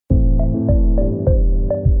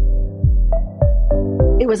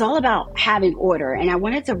It was all about having order, and I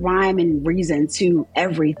wanted to rhyme and reason to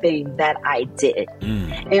everything that I did.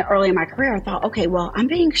 And early in my career, I thought, okay, well, I'm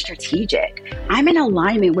being strategic. I'm in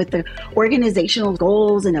alignment with the organizational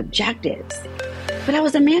goals and objectives. But I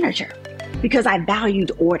was a manager because I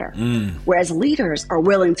valued order, whereas leaders are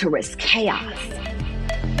willing to risk chaos.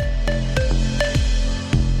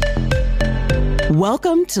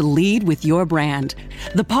 Welcome to Lead with Your Brand,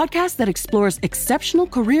 the podcast that explores exceptional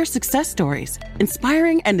career success stories,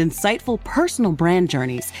 inspiring and insightful personal brand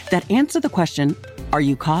journeys that answer the question, are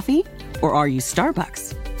you coffee or are you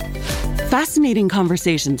Starbucks? Fascinating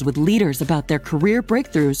conversations with leaders about their career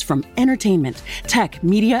breakthroughs from entertainment, tech,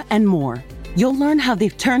 media, and more. You'll learn how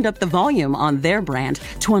they've turned up the volume on their brand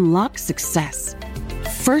to unlock success.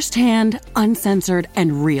 Firsthand, uncensored,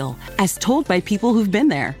 and real, as told by people who've been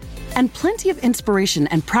there. And plenty of inspiration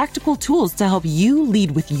and practical tools to help you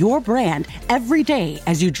lead with your brand every day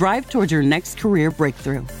as you drive towards your next career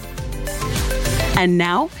breakthrough. And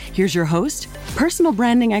now, here's your host, personal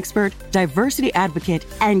branding expert, diversity advocate,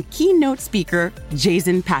 and keynote speaker,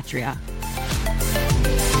 Jason Patria.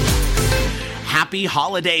 Happy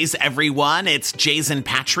holidays, everyone. It's Jason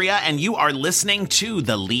Patria, and you are listening to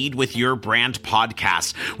the Lead with Your Brand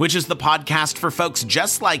podcast, which is the podcast for folks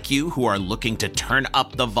just like you who are looking to turn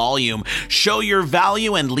up the volume, show your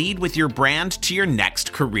value, and lead with your brand to your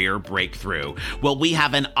next career breakthrough. Well, we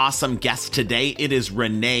have an awesome guest today. It is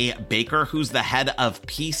Renee Baker, who's the head of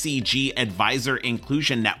PCG Advisor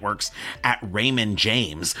Inclusion Networks at Raymond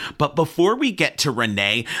James. But before we get to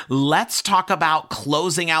Renee, let's talk about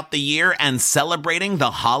closing out the year and celebrating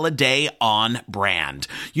the holiday on brand.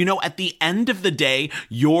 You know, at the end of the day,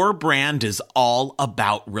 your brand is all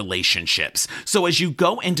about relationships. So as you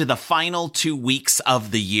go into the final 2 weeks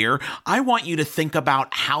of the year, I want you to think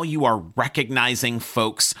about how you are recognizing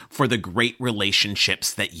folks for the great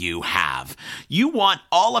relationships that you have. You want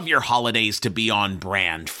all of your holidays to be on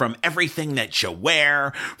brand, from everything that you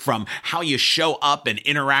wear, from how you show up and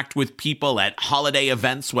interact with people at holiday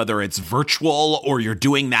events, whether it's virtual or you're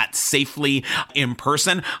doing that safely in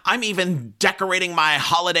person. I'm even decorating my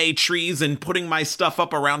holiday trees and putting my stuff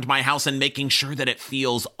up around my house and making sure that it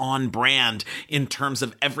feels on brand in terms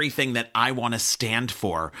of everything that I want to stand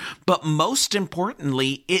for. But most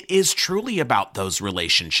importantly, it is truly about those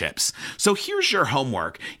relationships. So here's your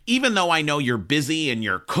homework. Even though I know you're busy and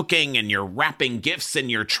you're cooking and you're wrapping gifts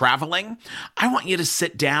and you're traveling, I want you to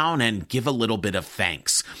sit down and give a little bit of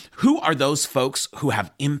thanks. Who are those folks who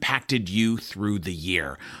have impacted you through the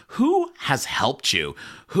year? Who has helped you?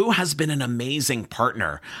 Who has been an amazing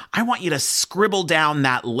partner? I want you to scribble down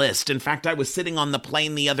that list. In fact, I was sitting on the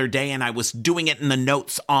plane the other day and I was doing it in the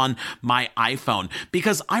notes on my iPhone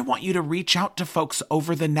because I want you to reach out to folks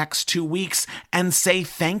over the next 2 weeks and say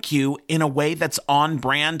thank you in a way that's on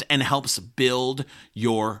brand and helps build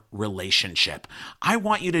your relationship. I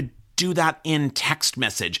want you to do that in text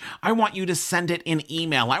message. I want you to send it in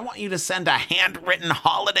email. I want you to send a handwritten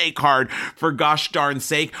holiday card, for gosh darn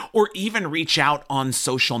sake, or even reach out on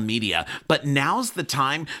social media. But now's the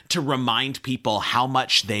time to remind people how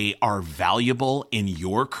much they are valuable in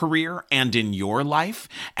your career and in your life,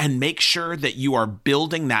 and make sure that you are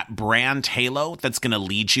building that brand halo that's going to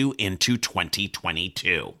lead you into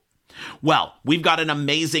 2022. Well, we've got an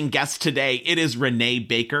amazing guest today. It is Renee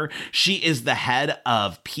Baker. She is the head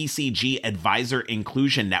of PCG Advisor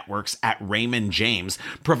Inclusion Networks at Raymond James,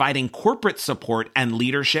 providing corporate support and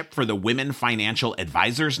leadership for the Women Financial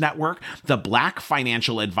Advisors Network, the Black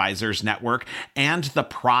Financial Advisors Network, and the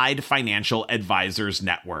Pride Financial Advisors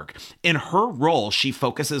Network. In her role, she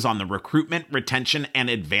focuses on the recruitment, retention, and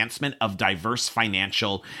advancement of diverse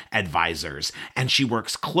financial advisors. And she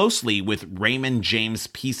works closely with Raymond James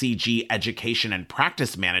PCG Education and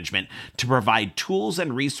Practice Management to provide tools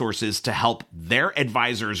and resources to help their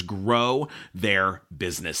advisors grow their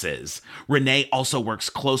businesses. Renee also works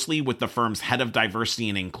closely with the firm's head of diversity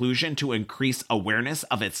and inclusion to increase awareness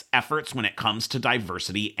of its efforts when it comes to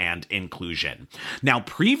diversity and inclusion. Now,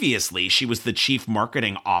 previously, she was the chief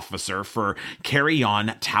marketing officer for Carry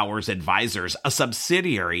On Towers Advisors, a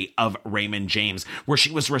subsidiary of Raymond James, where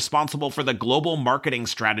she was responsible for the global marketing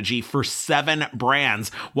strategy for 7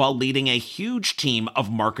 brands while leading a huge team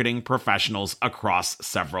of marketing professionals across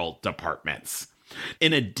several departments.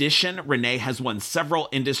 In addition, Renee has won several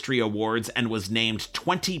industry awards and was named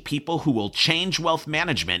 20 people who will change wealth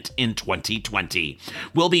management in 2020.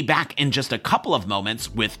 We'll be back in just a couple of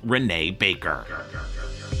moments with Renee Baker.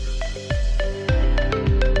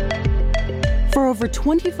 For over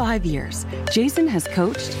 25 years, Jason has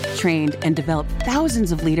coached, trained, and developed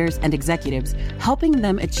thousands of leaders and executives, helping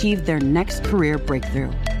them achieve their next career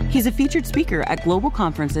breakthrough. He's a featured speaker at global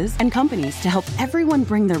conferences and companies to help everyone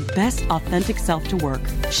bring their best authentic self to work,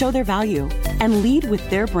 show their value, and lead with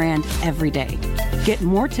their brand every day. Get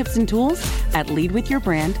more tips and tools at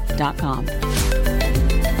leadwithyourbrand.com.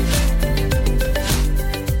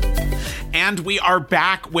 And we are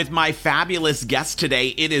back with my fabulous guest today.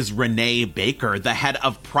 It is Renee Baker, the head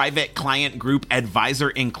of Private Client Group Advisor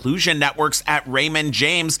Inclusion Networks at Raymond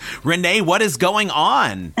James. Renee, what is going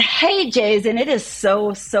on? Hey, Jason. It is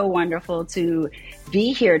so wonderful to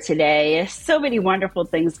be here today. So many wonderful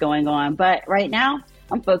things going on. But right now,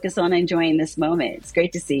 I'm focused on enjoying this moment. It's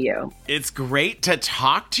great to see you. It's great to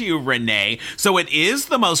talk to you, Renee. So it is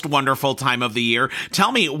the most wonderful time of the year.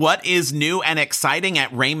 Tell me, what is new and exciting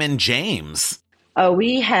at Raymond James? Oh,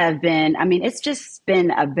 it's just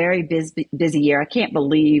been a very busy year. I can't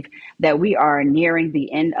believe that we are nearing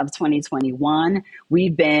the end of 2021.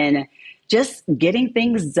 We've been just getting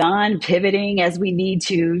things done, pivoting as we need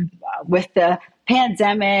to with the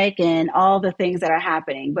pandemic and all the things that are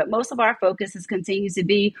happening. But most of our focus continues to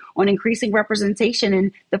be on increasing representation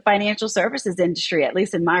in the financial services industry, at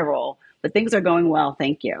least in my role. But things are going well.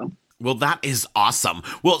 Thank you. Well, that is awesome.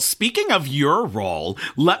 Well, speaking of your role,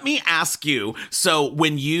 let me ask you, so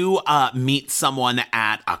when you meet someone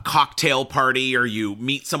at a cocktail party or you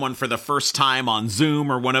meet someone for the first time on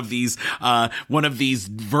Zoom or one of these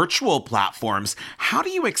virtual platforms, how do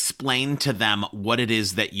you explain to them what it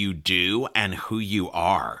is that you do and who you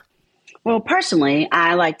are? Well, personally,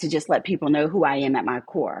 I like to just let people know who I am at my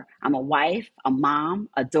core. I'm a wife, a mom,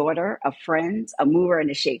 a daughter, a friend, a mover,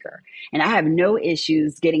 and a shaker. And I have no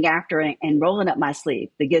issues getting after it and rolling up my sleeve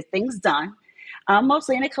to get things done,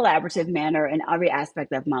 mostly in a collaborative manner in every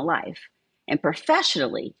aspect of my life. And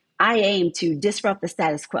professionally, I aim to disrupt the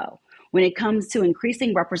status quo when it comes to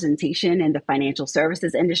increasing representation in the financial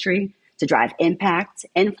services industry to drive impact,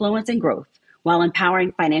 influence, and growth while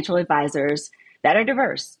empowering financial advisors that are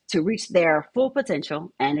diverse to reach their full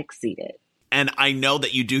potential and exceed it. And I know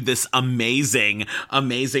that you do this amazing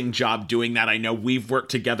job doing that. I know we've worked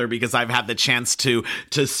together because I've had the chance to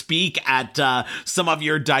speak at some of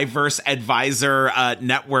your diverse advisor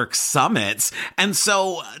network summits. And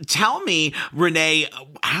so tell me, Renee,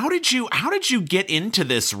 how did you get into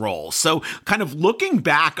this role? So kind of looking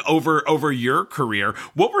back over your career,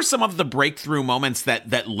 what were some of the breakthrough moments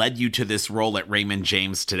that led you to this role at Raymond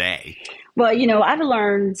James today? Well, I've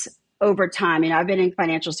learned over time, I've been in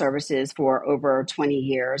financial services for over 20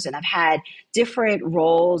 years, and I've had different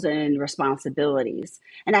roles and responsibilities.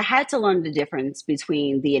 And I had to learn the difference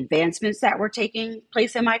between the advancements that were taking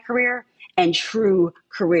place in my career and true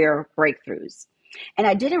career breakthroughs. And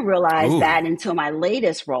I didn't realize that until my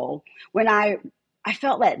latest role, when I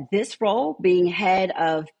felt that this role, being head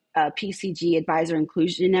of PCG Advisor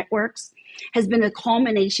Inclusion Networks, has been a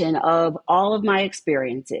culmination of all of my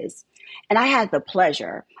experiences. And I had the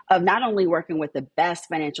pleasure of not only working with the best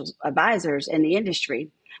financial advisors in the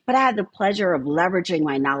industry, but I had the pleasure of leveraging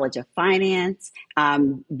my knowledge of finance,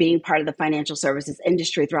 being part of the financial services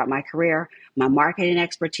industry throughout my career, my marketing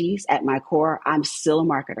expertise. At my core, I'm still a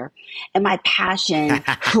marketer. And my passion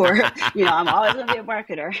for, I'm always going to be a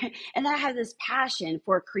marketer. And I have this passion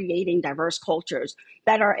for creating diverse cultures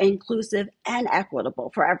that are inclusive and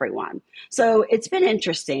equitable for everyone. So it's been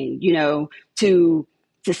interesting,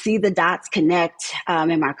 to see the dots connect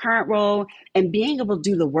in my current role and being able to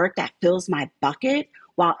do the work that fills my bucket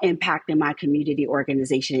while impacting my community,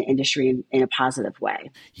 organization, and industry in a positive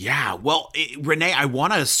way. Yeah. Well, Renee, I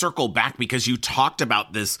want to circle back because you talked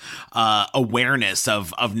about this awareness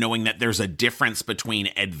of knowing that there's a difference between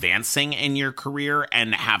advancing in your career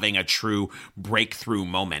and having a true breakthrough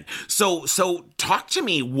moment. So talk to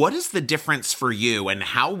me, what is the difference for you and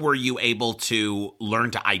how were you able to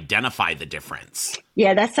learn to identify the difference?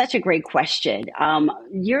 Yeah, that's such a great question.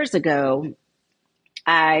 Years ago,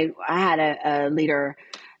 I had a leader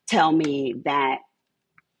tell me that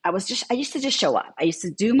I used to just show up. I used to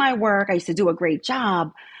do my work. I used to do a great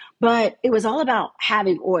job, but it was all about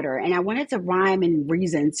having order. And I wanted to rhyme and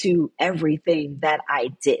reason to everything that I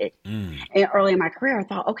did. And early in my career, I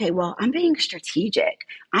thought, okay, well, I'm being strategic.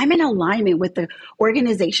 I'm in alignment with the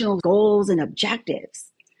organizational goals and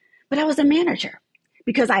objectives. But I was a manager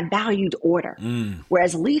because I valued order,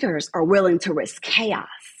 whereas leaders are willing to risk chaos.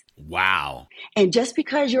 Wow. And just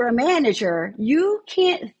because you're a manager, you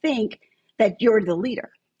can't think that you're the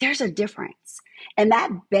leader. There's a difference. And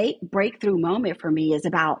that breakthrough moment for me is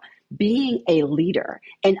about being a leader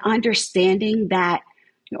and understanding that,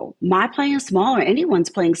 my playing small or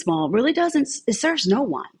anyone's playing small really it serves no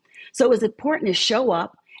one. So it's important to show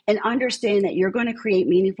up and understand that you're going to create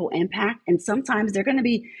meaningful impact. And sometimes there's going to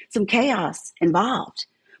be some chaos involved,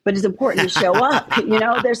 but it's important to show up.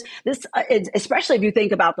 There's this, especially if you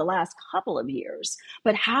think about the last couple of years,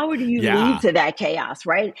 but how do you lead to that chaos,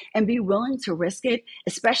 right? And be willing to risk it,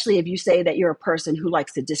 especially if you say that you're a person who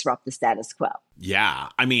likes to disrupt the status quo. Yeah.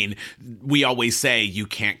 I mean, we always say you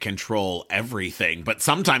can't control everything, but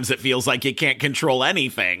sometimes it feels like you can't control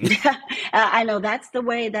anything. I know that's the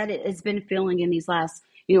way that it has been feeling in these last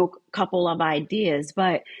couple of ideas.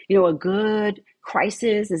 But, a good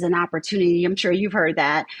crisis is an opportunity. I'm sure you've heard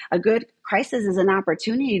that. A good crisis is an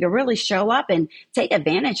opportunity to really show up and take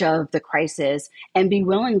advantage of the crisis and be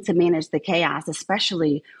willing to manage the chaos,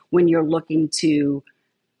 especially when you're looking to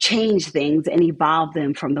change things and evolve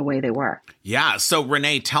them from the way they were. Yeah. So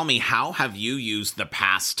Renee, tell me, how have you used the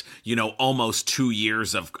past, almost 2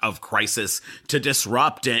 years of crisis to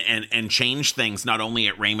disrupt and change things, not only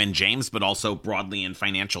at Raymond James, but also broadly in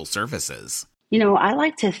financial services? I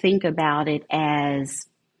like to think about it as,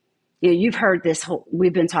 you've heard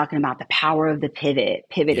we've been talking about the power of the pivoting.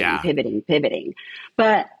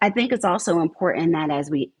 But I think it's also important that as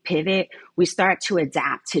we pivot, we start to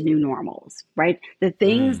adapt to new normals, right? The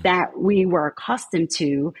things that we were accustomed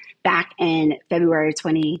to back in February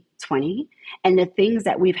 2020 and the things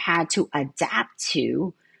that we've had to adapt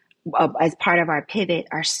to as part of our pivot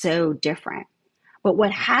are so different. But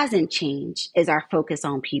what hasn't changed is our focus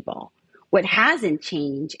on people. What hasn't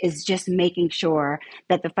changed is just making sure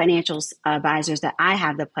that the financial advisors that I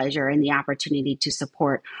have the pleasure and the opportunity to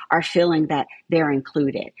support are feeling that they're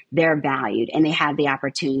included, they're valued, and they have the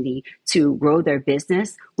opportunity to grow their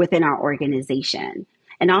business within our organization.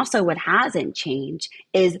 And also what hasn't changed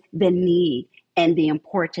is the need and the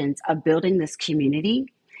importance of building this community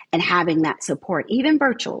and having that support, even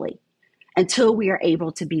virtually, until we are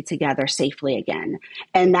able to be together safely again.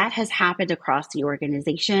 And that has happened across the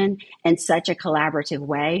organization in such a collaborative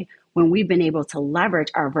way when we've been able to leverage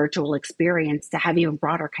our virtual experience to have even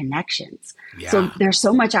broader connections. Yeah. So there's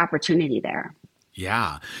so much opportunity there.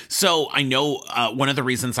 Yeah. So I know one of the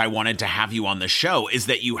reasons I wanted to have you on the show is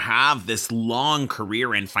that you have this long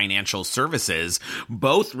career in financial services,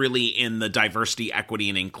 both really in the diversity, equity,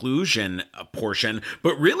 and inclusion portion,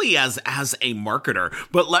 but really as a marketer.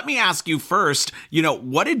 But let me ask you first,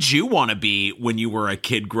 what did you want to be when you were a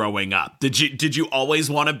kid growing up? Did you always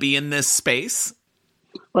want to be in this space?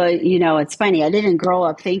 Well, it's funny. I didn't grow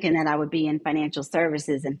up thinking that I would be in financial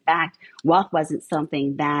services. In fact, wealth wasn't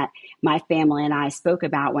something that my family and I spoke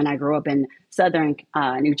about when I grew up in Southern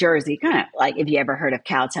New Jersey, kind of like if you ever heard of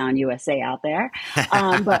Cowtown, USA out there.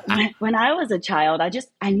 But when I was a child,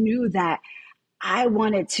 I knew that I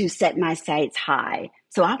wanted to set my sights high.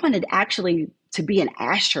 So I wanted actually to be an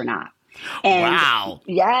astronaut. And wow.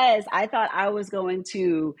 Yes, I thought I was going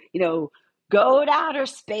to, go to outer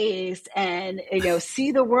space and,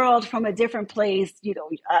 see the world from a different place,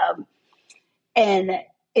 and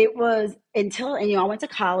it was until, I went to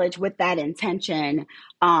college with that intention.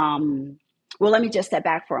 Well, let me just step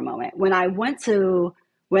back for a moment. When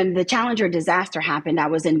the Challenger disaster happened, I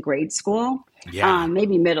was in grade school. Yeah.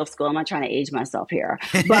 Maybe middle school. I'm not trying to age myself here.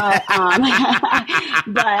 But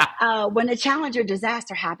when the Challenger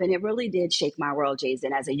disaster happened, it really did shake my world,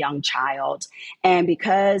 Jason, as a young child. And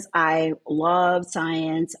because I loved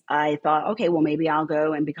science, I thought, okay, well, maybe I'll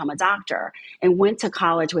go and become a doctor, and went to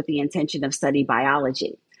college with the intention of studying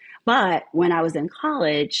biology. But when I was in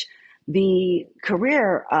college, the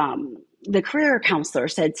career counselor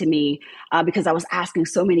said to me, because I was asking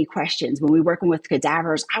so many questions when we were working with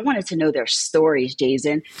cadavers, I wanted to know their stories,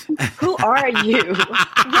 Jason. Who are you?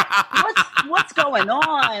 What's going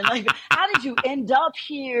on? Like, how did you end up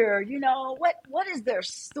here? What is their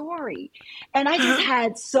story? And I just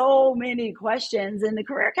had so many questions. And the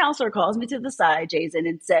career counselor calls me to the side, Jason,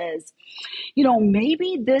 and says,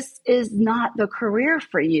 maybe this is not the career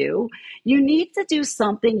for you. You need to do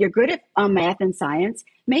something. You're good at math and science.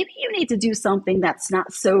 Maybe you need to do something that's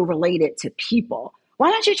not so related to people.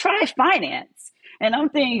 Why don't you try finance? And I'm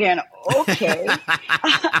thinking, okay.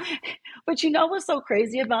 But what's so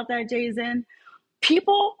crazy about that, Jason?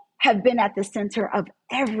 People have been at the center of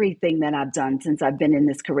everything that I've done since I've been in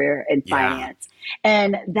this career in finance.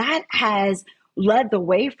 And that has led the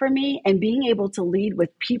way for me, and being able to lead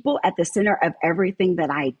with people at the center of everything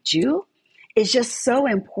that I do is just so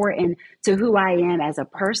important to who I am as a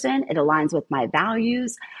person. It aligns with my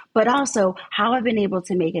values, but also how I've been able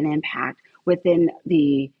to make an impact within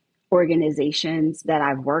the organizations that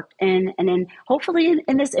I've worked in, and then hopefully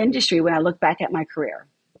in this industry when I look back at my career.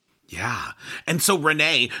 Yeah. And so,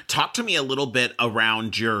 Renee, talk to me a little bit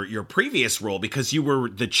around your previous role, because you were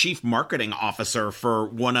the chief marketing officer for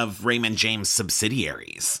one of Raymond James'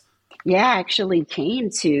 subsidiaries. Yeah, I actually came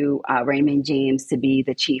to Raymond James to be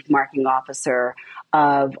the chief marketing officer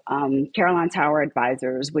of Caroline Tower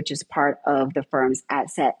Advisors, which is part of the firm's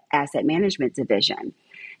asset management division.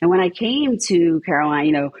 And when I came to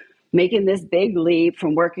Caroline, making this big leap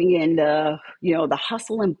from working in the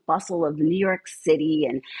hustle and bustle of New York City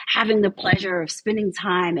and having the pleasure of spending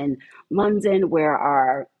time in London, where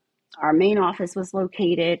our main office was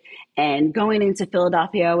located, and going into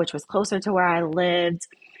Philadelphia, which was closer to where I lived,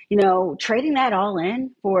 trading that all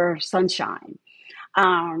in for sunshine,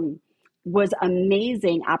 was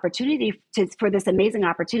amazing opportunity for this amazing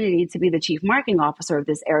opportunity to be the chief marketing officer of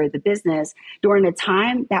this area of the business during a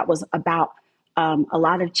time that was about a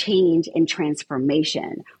lot of change and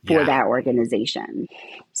transformation for that organization.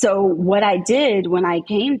 So what I did when I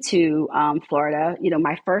came to Florida,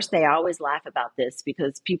 my first day, I always laugh about this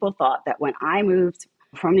because people thought that when I moved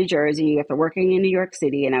from New Jersey after working in New York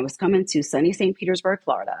City and I was coming to sunny St. Petersburg,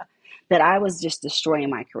 Florida, that I was just destroying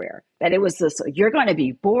my career. That it was this, you're going to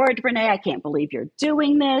be bored, Renee. I can't believe you're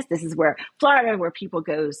doing this. This is where Florida, where people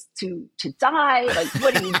goes to die. Like,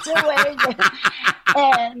 what are you doing?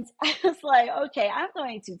 And I was like, okay, I'm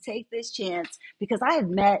going to take this chance because I had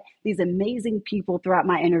met these amazing people throughout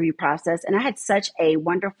my interview process. And I had such a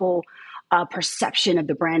wonderful perception of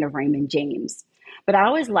the brand of Raymond James. But I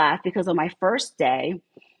always laugh because on my first day,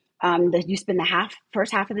 you spend the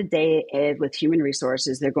first half of the day with human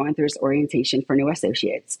resources. They're going through this orientation for new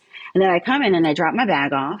associates. And then I come in and I drop my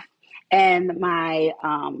bag off. And my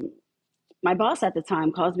boss at the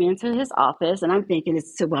time calls me into his office, and I'm thinking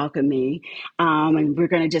it's to welcome me. And we're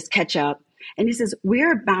going to just catch up. And he says,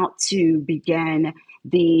 we're about to begin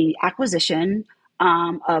the acquisition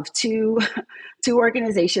of two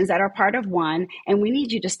organizations that are part of one. And we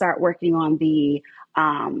need you to start working on the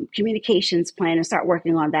communications plan and start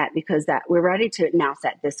working on that because we're ready to announce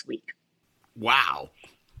that this week. Wow.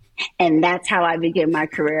 And that's how I began my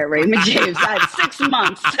career at Raymond James. I had 6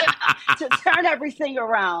 months to turn everything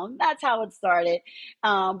around. That's how it started.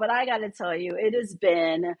 But I got to tell you, it has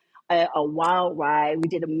been a wild ride. We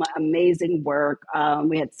did amazing work.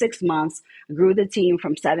 We had 6 months, grew the team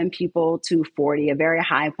from 7 people to 40, a very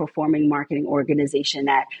high performing marketing organization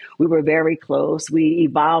that we were very close. We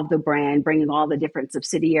evolved the brand, bringing all the different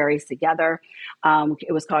subsidiaries together.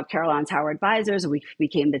 It was called Caroline Tower Advisors. We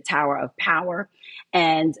became the Tower of Power.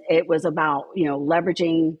 And it was about,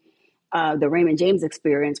 leveraging the Raymond James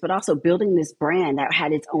experience, but also building this brand that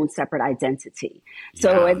had its own separate identity.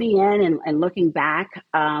 So at the end and looking back,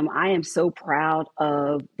 I am so proud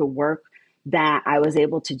of the work that I was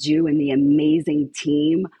able to do and the amazing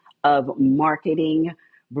team of marketing,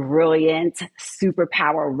 brilliant,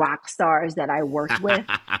 superpower rock stars that I worked with.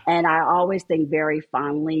 And I always think very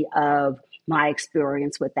fondly of my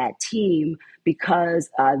experience with that team because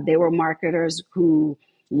they were marketers who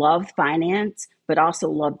loved finance, but also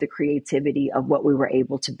loved the creativity of what we were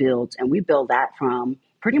able to build. And we built that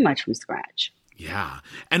pretty much from scratch. Yeah.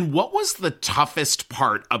 And what was the toughest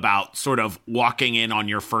part about sort of walking in on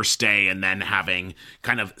your first day and then having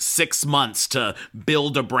kind of 6 months to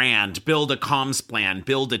build a brand, build a comms plan,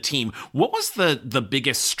 build a team? What was the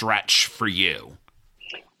biggest stretch for you?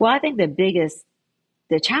 Well, I think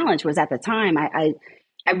the challenge was at the time,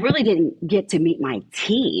 I really didn't get to meet my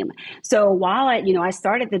team. So while I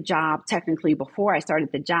started the job technically before I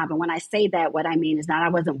started the job. And when I say that, what I mean is not I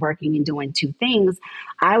wasn't working and doing 2 things.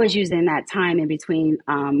 I was using that time in between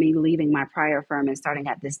me leaving my prior firm and starting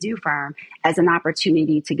at this new firm as an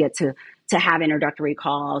opportunity to get to have introductory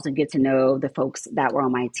calls and get to know the folks that were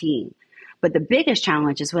on my team. But the biggest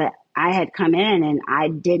challenge is what I had come in and I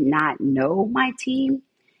did not know my team.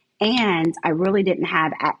 And I really didn't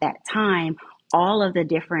have at that time all of the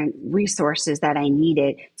different resources that I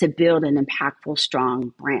needed to build an impactful,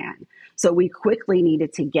 strong brand. So we quickly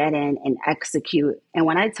needed to get in and execute. And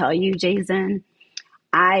when I tell you, Jason,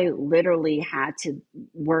 I literally had to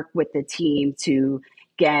work with the team to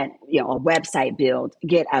get, a website build,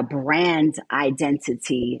 get a brand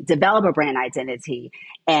identity, develop a brand identity,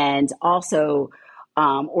 and also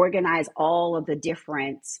organize all of the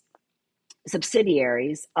different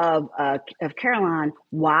subsidiaries of Caroline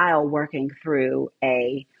while working through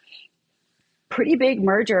a pretty big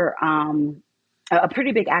merger, a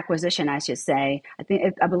pretty big acquisition, I should say.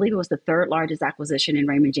 I believe it was the 3rd largest acquisition in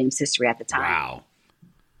Raymond James history at the time.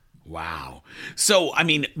 Wow. So, I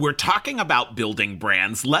mean, we're talking about building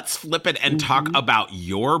brands. Let's flip it and talk about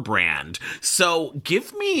your brand. So,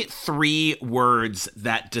 give me 3 words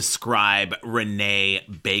that describe Renee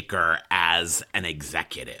Baker as an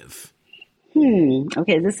executive.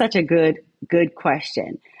 Okay, this is such a good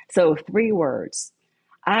question. So, 3 words.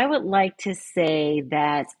 I would like to say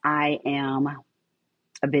that I am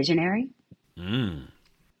a visionary.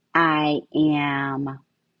 I am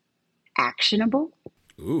actionable.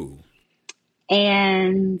 Ooh.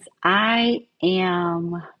 And I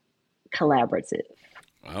am collaborative.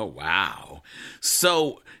 Oh, wow.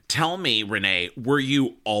 So tell me, Renee, were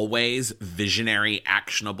you always visionary,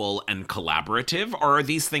 actionable, and collaborative, or are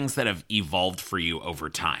these things that have evolved for you over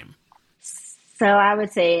time? So I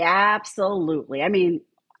would say absolutely. I mean,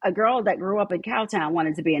 a girl that grew up in Cowtown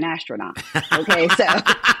wanted to be an astronaut. Okay, so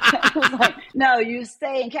it was like, no, you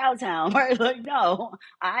stay in Cowtown. Right? Like, no,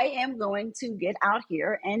 I am going to get out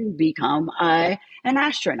here and become an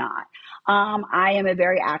astronaut. I am a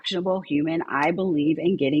very actionable human. I believe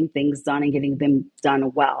in getting things done and getting them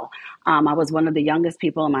done well. I was one of the youngest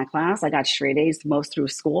people in my class. I got straight A's most through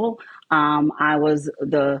school. I was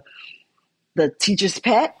the teacher's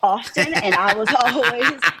pet often, and I was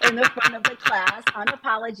always in the front of the class,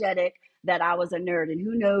 unapologetic that I was a nerd. And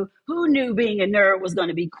who knew being a nerd was going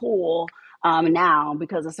to be cool now,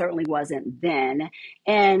 because it certainly wasn't then.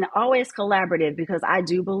 And always collaborative, because I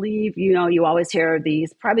do believe, you always hear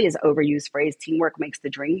these, probably is overused phrase, teamwork makes the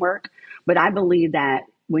dream work. But I believe that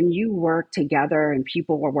when you work together and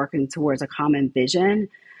people are working towards a common vision,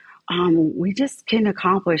 we just can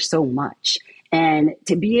accomplish so much. And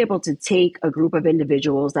to be able to take a group of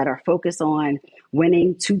individuals that are focused on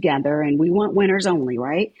winning together, and we want winners only,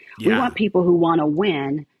 right? Yeah. We want people who want to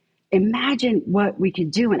win. Imagine what we could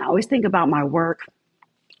do. And I always think about my work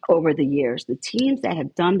over the years, the teams that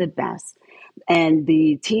have done the best, and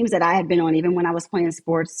the teams that I have been on, even when I was playing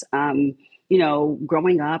sports,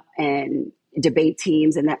 growing up, and debate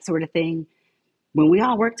teams and that sort of thing. When we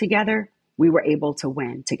all work together, we were able to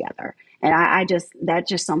win together. And that's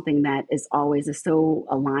just something that is so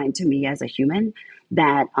aligned to me as a human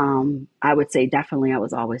that I would say definitely I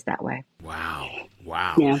was always that way. Wow.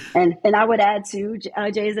 Yeah. And I would add too,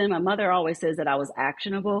 Jason, my mother always says that I was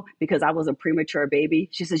actionable because I was a premature baby.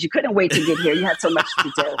 She says, you couldn't wait to get here. You had so much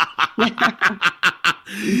to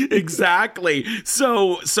do. Exactly.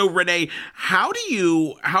 So Renee, how do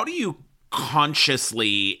you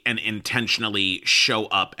consciously and intentionally show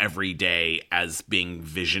up every day as being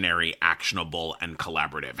visionary, actionable, and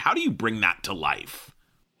collaborative? How do you bring that to life?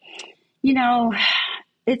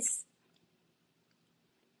 It's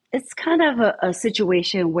kind of a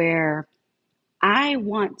situation where I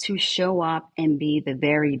want to show up and be the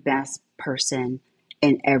very best person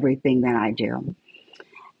in everything that I do.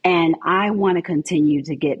 And I want to continue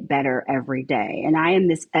to get better every day. And I am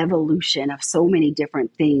this evolution of so many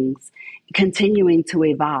different things continuing to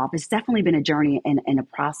evolve. It's definitely been a journey and a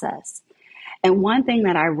process. And one thing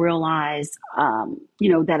that I realized,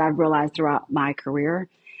 that I've realized throughout my career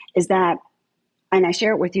is that, and I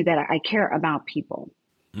share it with you, that I care about people.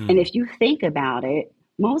 And if you think about it,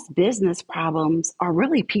 most business problems are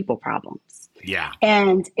really people problems. Yeah.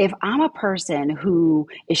 And if I'm a person who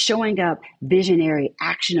is showing up visionary,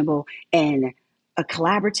 actionable, and a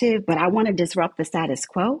collaborative, but I want to disrupt the status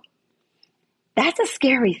quo, that's a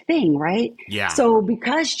scary thing, right? Yeah. So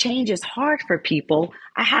because change is hard for people,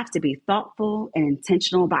 I have to be thoughtful and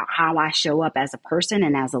intentional about how I show up as a person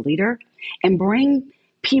and as a leader, and bring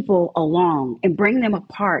people along and bring them a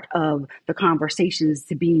part of the conversations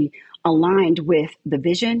to be aligned with the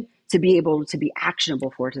vision, to be able to be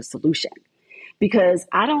actionable for the solution. Because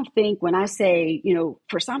I don't think when I say,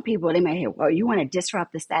 for some people, they may hear, well, you want to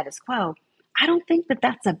disrupt the status quo. I don't think that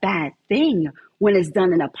that's a bad thing when it's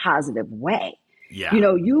done in a positive way. Yeah.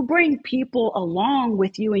 You bring people along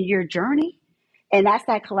with you in your journey, and that's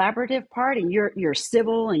that collaborative part, and you're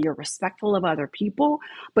civil and you're respectful of other people,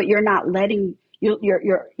 but you're not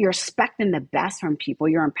you're expecting the best from people.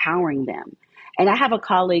 You're empowering them. And I have a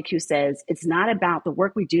colleague who says, it's not about the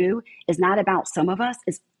work we do, is not about some of us,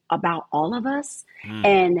 it's about all of us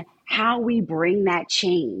and how we bring that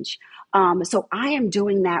change. So I am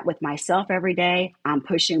doing that with myself every day. I'm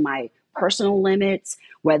pushing my personal limits,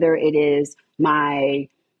 whether it is my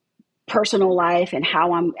personal life and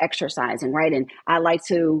how I'm exercising, right? And I like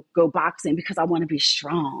to go boxing because I want to be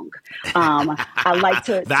strong. I like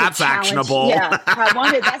to that's to actionable. Yeah,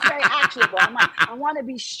 that's very actionable. I'm like, I want to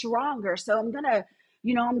be stronger, so I'm gonna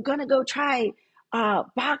go try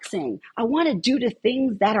boxing. I want to do the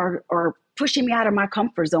things that are pushing me out of my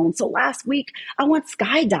comfort zone. So last week I went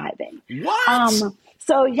skydiving. What?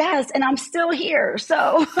 So yes, and I'm still here.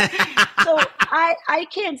 So I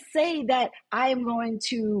can't say that I'm going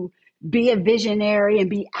to be a visionary and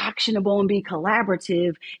be actionable and be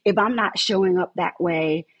collaborative if I'm not showing up that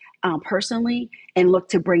way personally, and look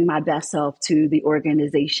to bring my best self to the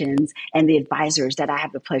organizations and the advisors that I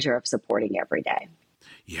have the pleasure of supporting every day.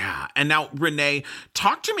 Yeah. And now, Renee,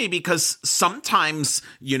 talk to me, because sometimes,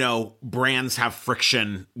 brands have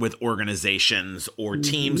friction with organizations or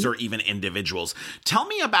teams or even individuals. Tell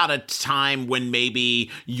me about a time when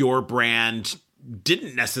maybe your brand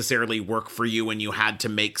didn't necessarily work for you and you had to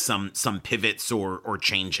make some pivots or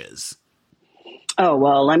changes. Oh,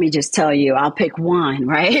 well, let me just tell you, I'll pick one,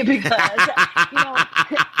 right?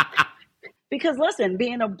 Because listen,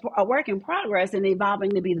 being a work in progress and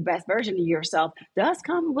evolving to be the best version of yourself does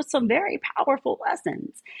come with some very powerful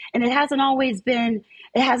lessons. And it hasn't always been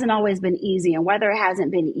easy. And whether it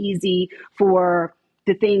hasn't been easy for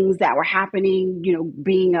the things that were happening,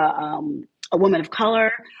 being a woman of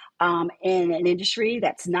color in an industry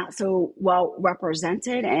that's not so well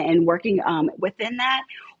represented, and working within that,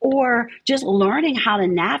 or just learning how to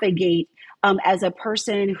navigate as a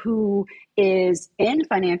person who is in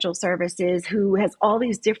financial services, who has all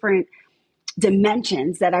these different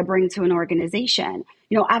dimensions that I bring to an organization.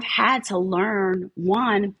 I've had to learn,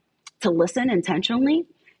 one, to listen intentionally.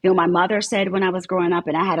 My mother said when I was growing up,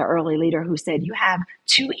 and I had an early leader who said, you have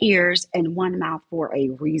 2 ears and 1 mouth for a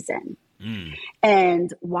reason.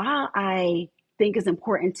 And while I think it's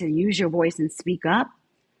important to use your voice and speak up,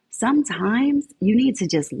 sometimes you need to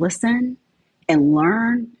just listen and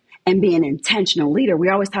learn and be an intentional leader.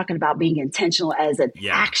 We're always talking about being intentional as an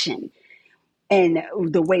action and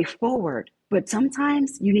the way forward. But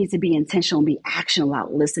sometimes you need to be intentional and be actionable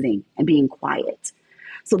about listening and being quiet.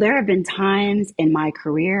 So there have been times in my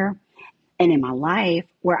career and in my life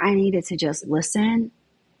where I needed to just listen,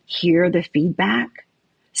 hear the feedback,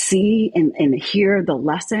 see and hear the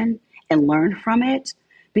lesson and learn from it.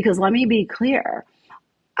 Because let me be clear,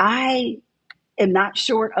 I am not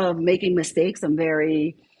short of making mistakes. I'm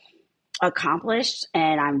very accomplished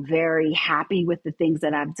and I'm very happy with the things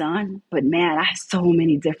that I've done. But man, I have so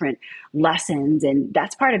many different lessons, and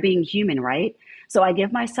that's part of being human, right? So I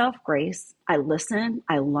give myself grace. I listen,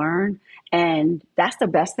 I learn, and that's the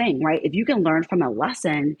best thing, right? If you can learn from a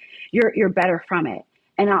lesson, you're better from it.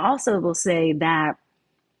 And I also will say that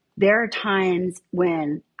there are times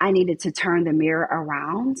when I needed to turn the mirror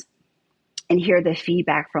around and hear the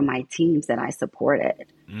feedback from my teams that I supported.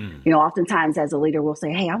 Oftentimes as a leader, we'll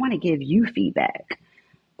say, hey, I want to give you feedback,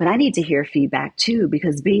 but I need to hear feedback too,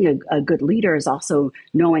 because being a good leader is also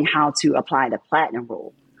knowing how to apply the platinum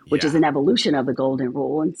rule, which is an evolution of the golden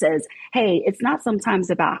rule, and says, hey, it's not sometimes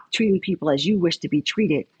about treating people as you wish to be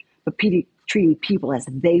treated, but treating people as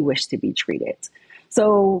they wish to be treated.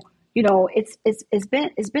 So,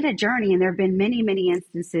 it's been a journey, and there have been many, many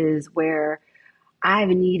instances where I've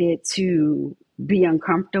needed to be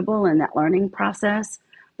uncomfortable in that learning process,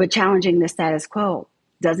 but challenging the status quo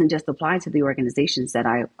doesn't just apply to the organizations that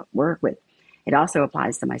I work with. It also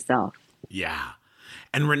applies to myself. Yeah.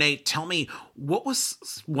 And Renee, tell me, what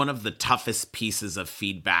was one of the toughest pieces of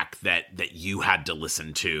feedback that you had to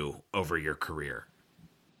listen to over your career?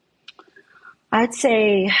 I'd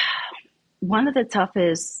say one of the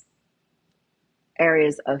toughest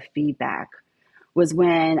areas of feedback was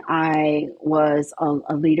when I was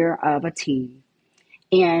a leader of a team.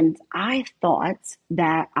 And I thought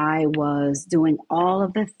that I was doing all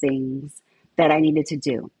of the things that I needed to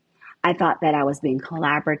do. I thought that I was being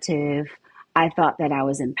collaborative. I thought that I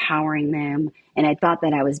was empowering them. And I thought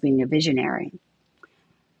that I was being a visionary.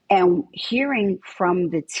 And hearing from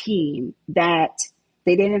the team that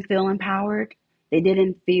they didn't feel empowered, they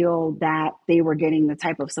didn't feel that they were getting the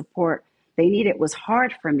type of support they needed was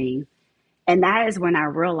hard for me. And that is when I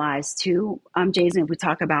realized too, Jason, if we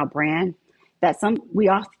talk about brand, that we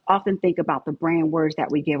often think about the brand words that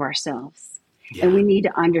we give ourselves. Yeah. And we need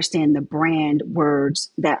to understand the brand words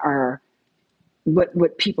that are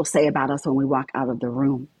what people say about us when we walk out of the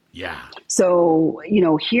room. Yeah. So,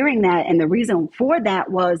 hearing that, and the reason for that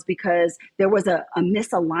was because there was a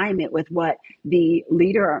misalignment with what the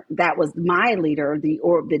leader that was my leader,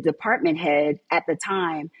 the department head at the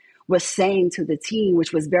time, was saying to the team,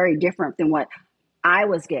 which was very different than what I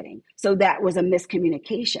was getting. So that was a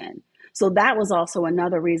miscommunication. So that was also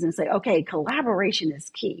another reason to say, okay, collaboration is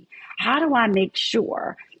key. How do I make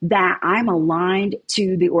sure that I'm aligned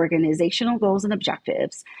to the organizational goals and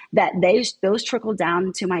objectives, that those trickle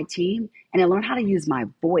down to my team, and I learn how to use my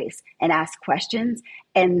voice and ask questions.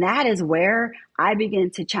 And that is where I begin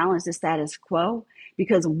to challenge the status quo,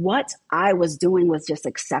 because what I was doing was just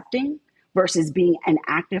accepting versus being an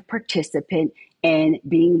active participant and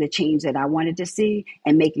being the change that I wanted to see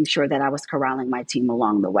and making sure that I was corralling my team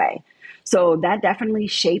along the way. So that definitely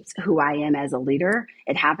shapes who I am as a leader.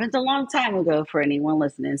 It happened a long time ago for anyone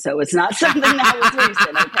listening. So it's not something that was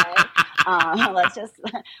recent, okay?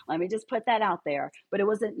 Let me just put that out there. But it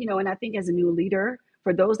wasn't, and I think as a new leader,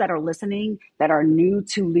 for those that are listening that are new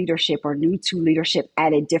to leadership or new to leadership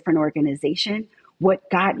at a different organization, what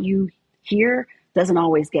got you here doesn't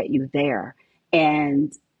always get you there.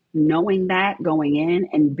 And knowing that going in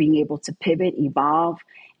and being able to pivot, evolve,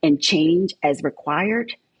 and change as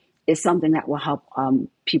required is something that will help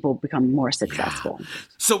people become more successful. Yeah.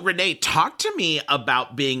 So Renee, talk to me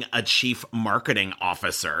about being a chief marketing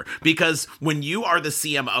officer, because when you are the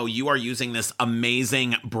CMO, you are using this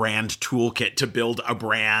amazing brand toolkit to build a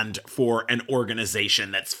brand for an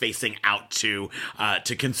organization that's facing out to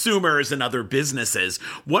consumers and other businesses.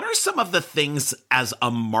 What are some of the things as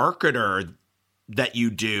a marketer that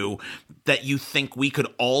you do that you think we could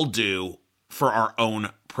all do for our own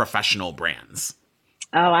professional brands?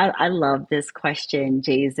 Oh, I love this question,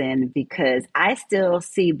 Jason, because I still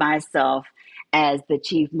see myself as the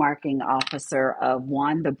chief marketing officer of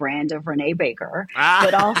the brand of Renee Baker,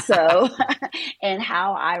 but also in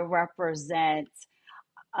how I represent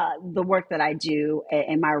the work that I do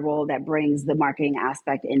and my role that brings the marketing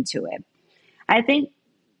aspect into it. I think,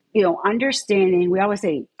 understanding, we always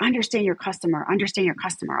say, understand your customer, understand your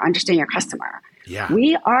customer, understand your customer. Yeah.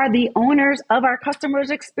 We are the owners of our customers'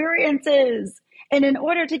 experiences. And in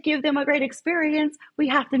order to give them a great experience, we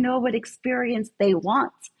have to know what experience they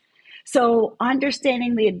want. So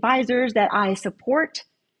understanding the advisors that I support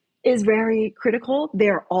is very critical.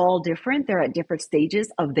 They're all different. They're at different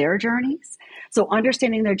stages of their journeys. So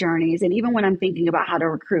understanding their journeys, and even when I'm thinking about how to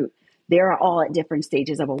recruit, they're all at different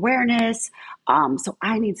stages of awareness. So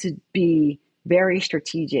I need to be very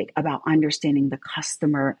strategic about understanding the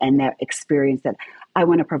customer and that experience that I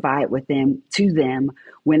want to provide to them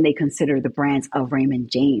when they consider the brands of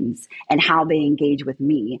Raymond James and how they engage with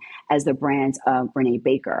me as the brands of Renee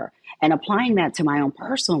Baker. And applying that to my own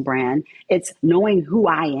personal brand, it's knowing who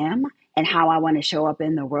I am and how I want to show up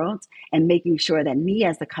in the world and making sure that me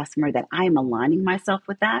as the customer, that I am aligning myself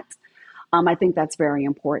with that. I think that's very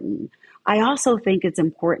important. I also think it's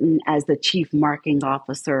important as the chief marketing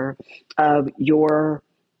officer of your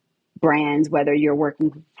brands, whether you're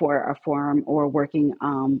working for a firm or working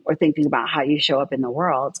or thinking about how you show up in the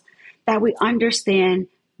world, that we understand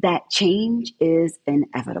that change is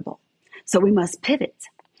inevitable. So we must pivot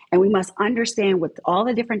and we must understand with all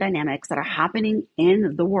the different dynamics that are happening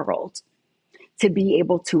in the world to be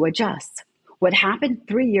able to adjust. What happened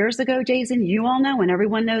 3 years ago, Jason, you all know and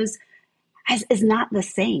everyone knows is not the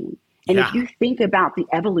same. And if you think about the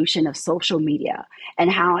evolution of social media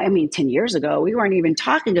and how, 10 years ago, we weren't even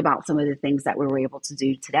talking about some of the things that we were able to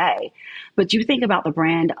do today. But you think about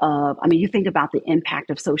you think about the impact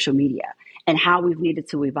of social media and how we've needed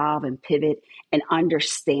to evolve and pivot and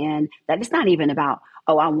understand that it's not even about,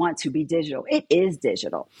 I want to be digital. It is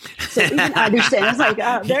digital. So even understand, it's like,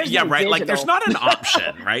 there's no right. digital. Like there's not an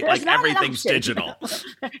option, right? Like everything's digital.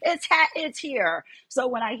 It's here. So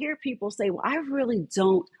when I hear people say, well, I really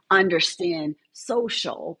don't understand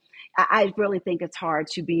social, I really think it's hard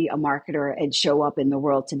to be a marketer and show up in the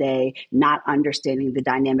world today, not understanding the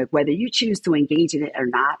dynamic, whether you choose to engage in it or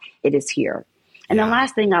not, it is here. And the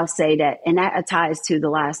last thing I'll say that ties to the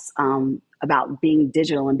last, about being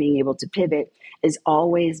digital and being able to pivot, is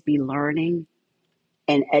always be learning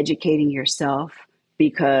and educating yourself,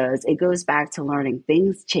 because it goes back to learning.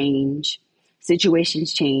 Things change,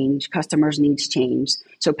 situations change, customers' needs change.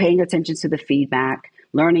 So paying attention to the feedback,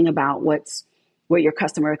 learning about what your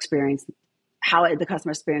customer experience, how the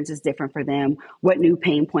customer experience is different for them, what new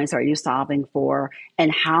pain points are you solving for,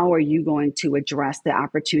 and how are you going to address the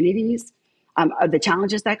opportunities, the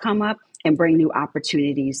challenges that come up, and bring new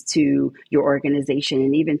opportunities to your organization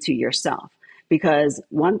and even to yourself. Because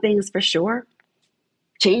one thing's for sure,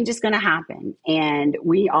 change is going to happen, and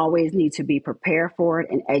we always need to be prepared for it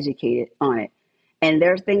and educated on it. And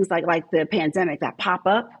there's things like the pandemic that pop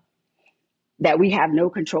up that we have no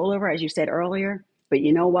control over, as you said earlier. But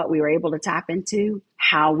you know what we were able to tap into?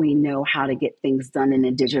 How we know how to get things done in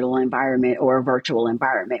a digital environment or a virtual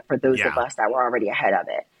environment for those of us that were already ahead of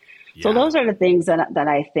it. Yeah. So those are the things that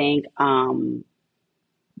I think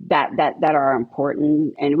that are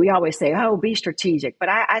important. And we always say, be strategic. But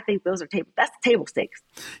I think that's table stakes.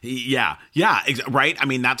 Yeah, right.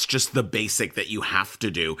 That's just the basic that you have to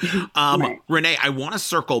do. Right. Renee, I want to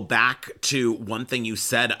circle back to one thing you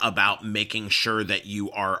said about making sure that you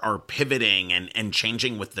are pivoting and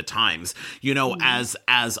changing with the times. As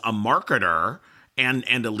a marketer,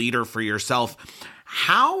 and a leader for yourself.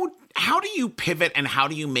 How do you pivot and how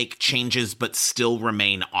do you make changes but still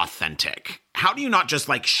remain authentic? How do you not just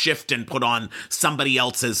like shift and put on somebody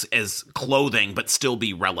else's as clothing but still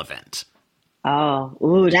be relevant? Oh,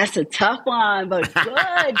 ooh, that's a tough one, but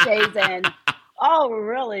good, Jason. Oh,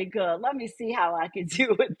 really good. Let me see how I can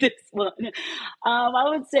do with this one. I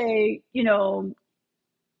would say,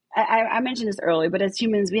 I mentioned this earlier, but as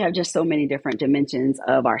humans, we have just so many different dimensions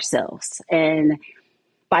of ourselves. And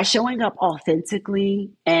by showing up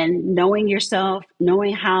authentically and knowing yourself,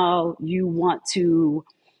 knowing how you want to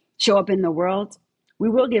show up in the world, we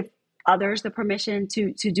will give others the permission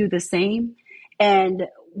to do the same. And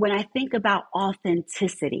when I think about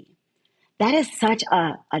authenticity, that is such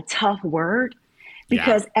a tough word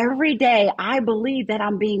because every day I believe that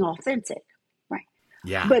I'm being authentic, right?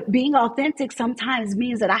 Yeah. But being authentic sometimes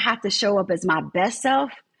means that I have to show up as my best self.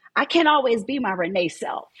 I can't always be my Renee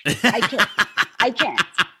self. I can't.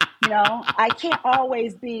 I can't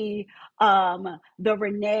always be the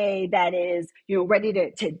Renee that is,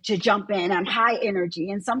 ready to jump in. I'm high energy.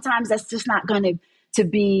 And sometimes that's just not going to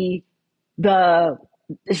be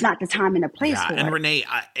it's not the time and the place for and it. Renee,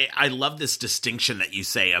 I love this distinction that you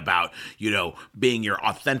say about, being your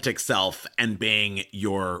authentic self and being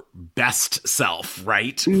your best self,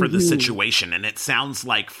 right? For the situation. And it sounds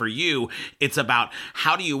like for you, it's about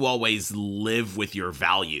how do you always live with your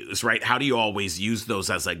values, right? How do you always use those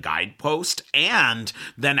as a guidepost? And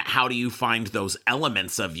then how do you find those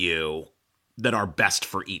elements of you that are best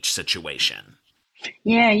for each situation?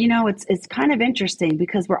 Yeah, it's kind of interesting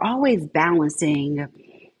because we're always balancing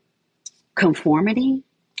conformity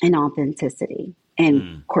and authenticity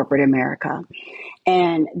in corporate America.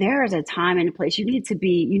 And there is a time and a place you need to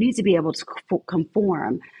be able to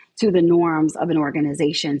conform to the norms of an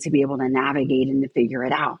organization to be able to navigate and to figure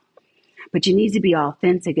it out. But you need to be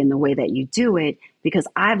authentic in the way that you do it, because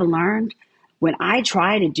I've learned when I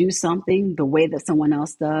try to do something the way that someone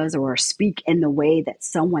else does or speak in the way that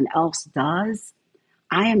someone else does,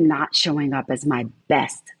 I am not showing up as my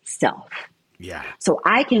best self. Yeah. So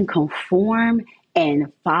I can conform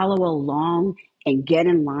and follow along and get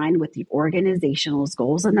in line with the organizational's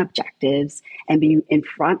goals and objectives and be in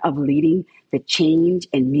front of leading the change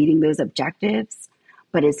and meeting those objectives.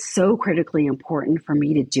 But it's so critically important for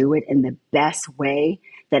me to do it in the best way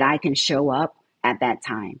that I can show up at that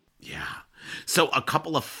time. Yeah. So a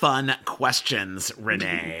couple of fun questions,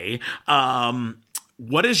 Renee.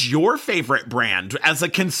 What is your favorite brand? As a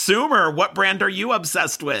consumer, what brand are you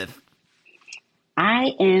obsessed with?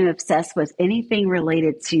 I am obsessed with anything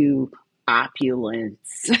related to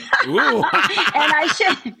opulence. Ooh.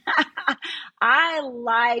 And I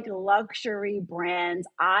like luxury brands.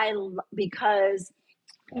 Because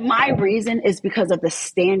my reason is because of the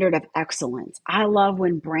standard of excellence. I love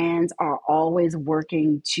when brands are always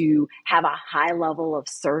working to have a high level of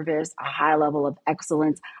service, a high level of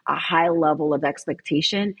excellence, a high level of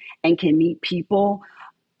expectation, and can meet people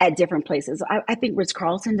at different places. I think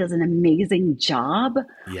Ritz-Carlton does an amazing job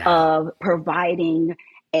of providing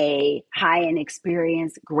a high-end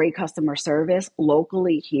experience, great customer service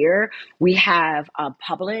locally here. We have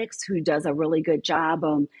Publix, who does a really good job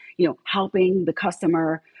of, helping the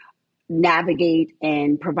customer navigate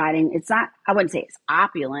and providing. It's not, I wouldn't say it's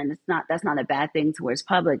opulent. That's not a bad thing towards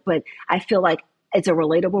Publix, but I feel like it's a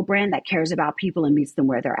relatable brand that cares about people and meets them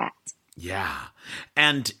where they're at. Yeah.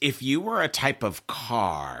 And if you were a type of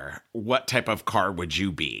car, what type of car would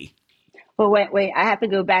you be? Well, wait, I have to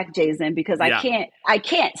go back, Jason, because I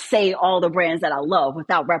can't say all the brands that I love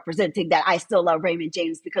without representing that I still love Raymond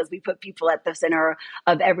James, because we put people at the center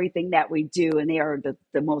of everything that we do. And they are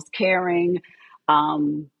the most caring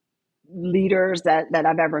leaders that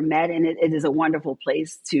I've ever met. And it is a wonderful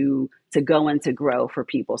place to go and to grow for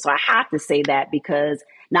people. So I have to say that, because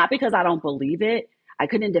not because I don't believe it. I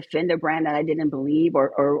couldn't defend a brand that I didn't believe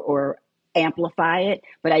or amplify it.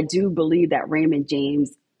 But I do believe that Raymond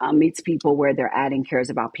James meets people where they're at and cares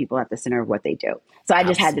about people at the center of what they do. So I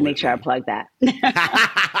just had to make sure I plug that.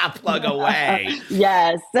 Plug away.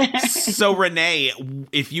 Yes. So Renee,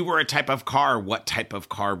 if you were a type of car, what type of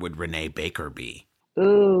car would Renee Baker be?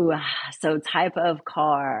 Ooh, so type of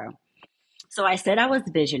car. So I said I was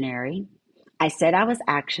visionary. I said I was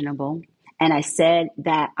actionable. And I said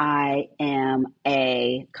that I am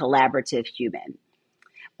a collaborative human.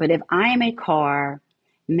 But if I am a car,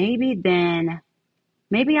 maybe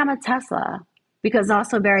I'm a Tesla, because it's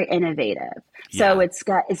also very innovative. Yeah. So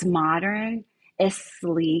it's modern, it's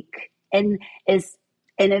sleek, and it's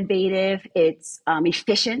innovative. It's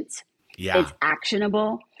efficient. Yeah. It's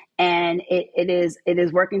actionable. And it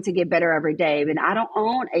is working to get better every day. And I don't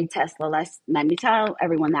own a Tesla. Let me tell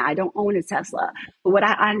everyone that I don't own a Tesla. But what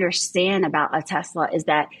I understand about a Tesla is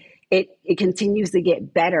that it continues to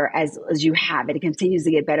get better as you have it. It continues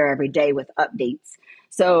to get better every day with updates.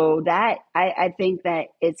 So that I think that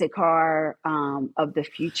it's a car of the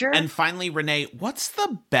future. And finally, Renee, what's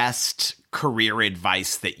the best career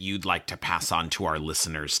advice that you'd like to pass on to our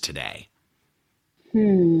listeners today?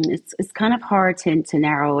 It's kind of hard to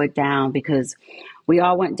narrow it down because we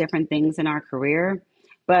all want different things in our career.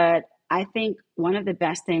 But I think one of the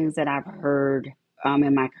best things that I've heard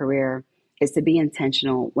in my career is to be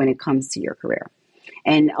intentional when it comes to your career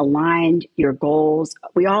and align your goals.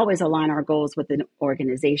 We always align our goals with an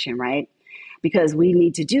organization, right? Because we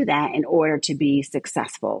need to do that in order to be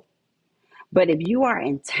successful. But if you are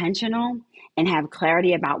intentional and have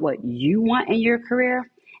clarity about what you want in your career,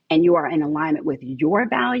 and you are in alignment with your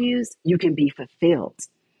values, you can be fulfilled.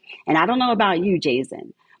 And I don't know about you,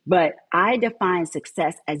 Jason, but I define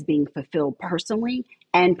success as being fulfilled personally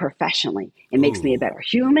and professionally. It makes me a better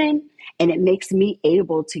human, and it makes me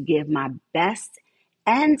able to give my best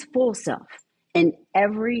and full self in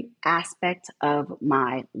every aspect of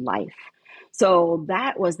my life. So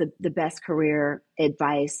that was the best career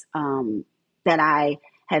advice that I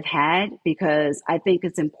have had, because I think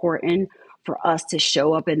it's important for us to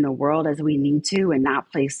show up in the world as we need to and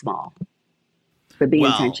not play small, but be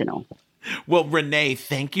intentional. Well, Renee,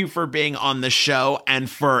 thank you for being on the show and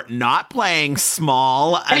for not playing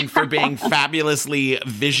small and for being fabulously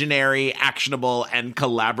visionary, actionable, and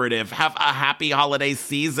collaborative. Have a happy holiday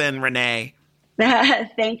season, Renee.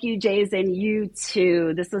 Thank you, Jason. You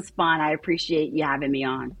too. This was fun. I appreciate you having me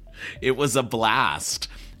on. It was a blast.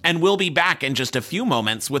 And we'll be back in just a few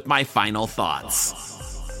moments with my final thoughts.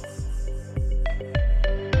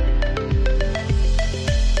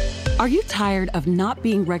 Are you tired of not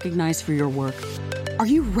being recognized for your work? Are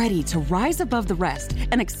you ready to rise above the rest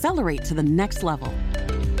and accelerate to the next level?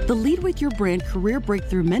 The Lead with Your Brand Career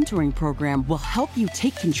Breakthrough Mentoring Program will help you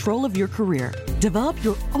take control of your career, develop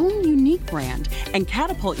your own unique brand, and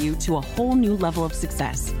catapult you to a whole new level of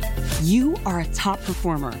success. You are a top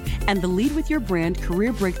performer, and the Lead with Your Brand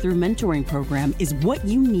Career Breakthrough Mentoring Program is what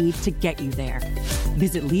you need to get you there.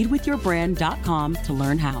 Visit leadwithyourbrand.com to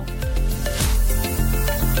learn how.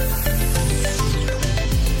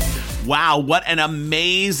 Wow, what an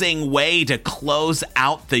amazing way to close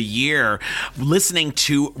out the year. Listening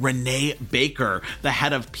to Renee Baker, the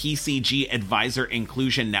head of PCG Advisor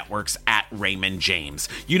Inclusion Networks at Raymond James.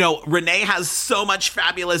 You know, Renee has so much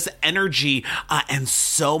fabulous energy and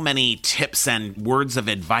so many tips and words of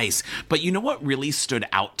advice. But you know what really stood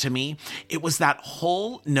out to me? It was that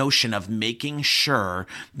whole notion of making sure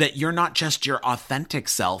that you're not just your authentic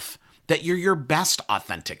self, that you're your best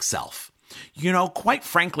authentic self. You know, quite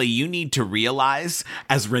frankly, you need to realize,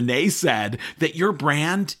 as Renee said, that your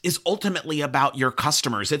brand is ultimately about your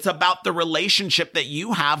customers. It's about the relationship that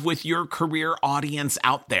you have with your career audience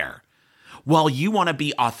out there. While you want to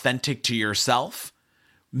be authentic to yourself,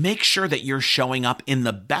 make sure that you're showing up in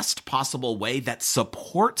the best possible way that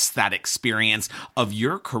supports that experience of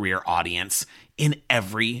your career audience in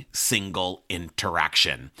every single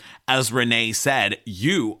interaction. As Renee said,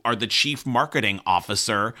 you are the chief marketing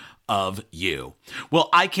officer of you. Well,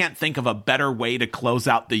 I can't think of a better way to close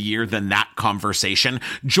out the year than that conversation.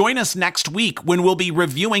 Join us next week when we'll be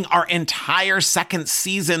reviewing our entire second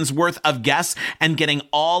season's worth of guests and getting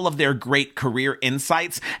all of their great career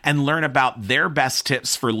insights and learn about their best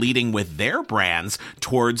tips for leading with their brands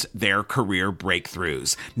towards their career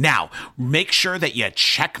breakthroughs. Now, make sure that you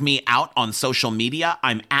check me out on social media.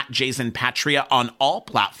 I'm at Jason Patria on all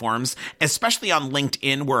platforms, especially on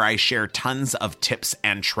LinkedIn, where I share tons of tips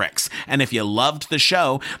and tricks. And if you loved the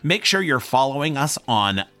show, make sure you're following us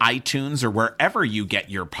on iTunes or wherever you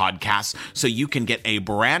get your podcasts so you can get a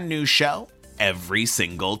brand new show every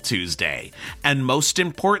single Tuesday. And most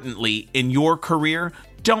importantly, in your career,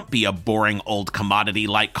 don't be a boring old commodity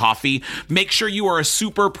like coffee. Make sure you are a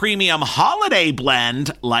super premium holiday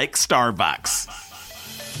blend like Starbucks.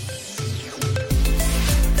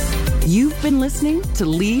 You've been listening to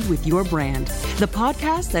Lead with Your Brand, the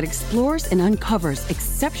podcast that explores and uncovers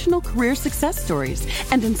exceptional career success stories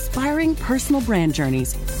and inspiring personal brand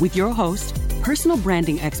journeys with your host, personal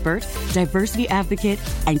branding expert, diversity advocate,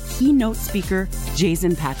 and keynote speaker,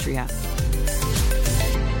 Jason Patria.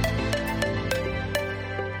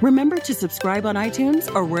 Remember to subscribe on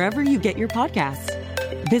iTunes or wherever you get your podcasts.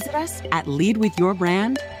 Visit us at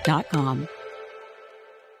leadwithyourbrand.com.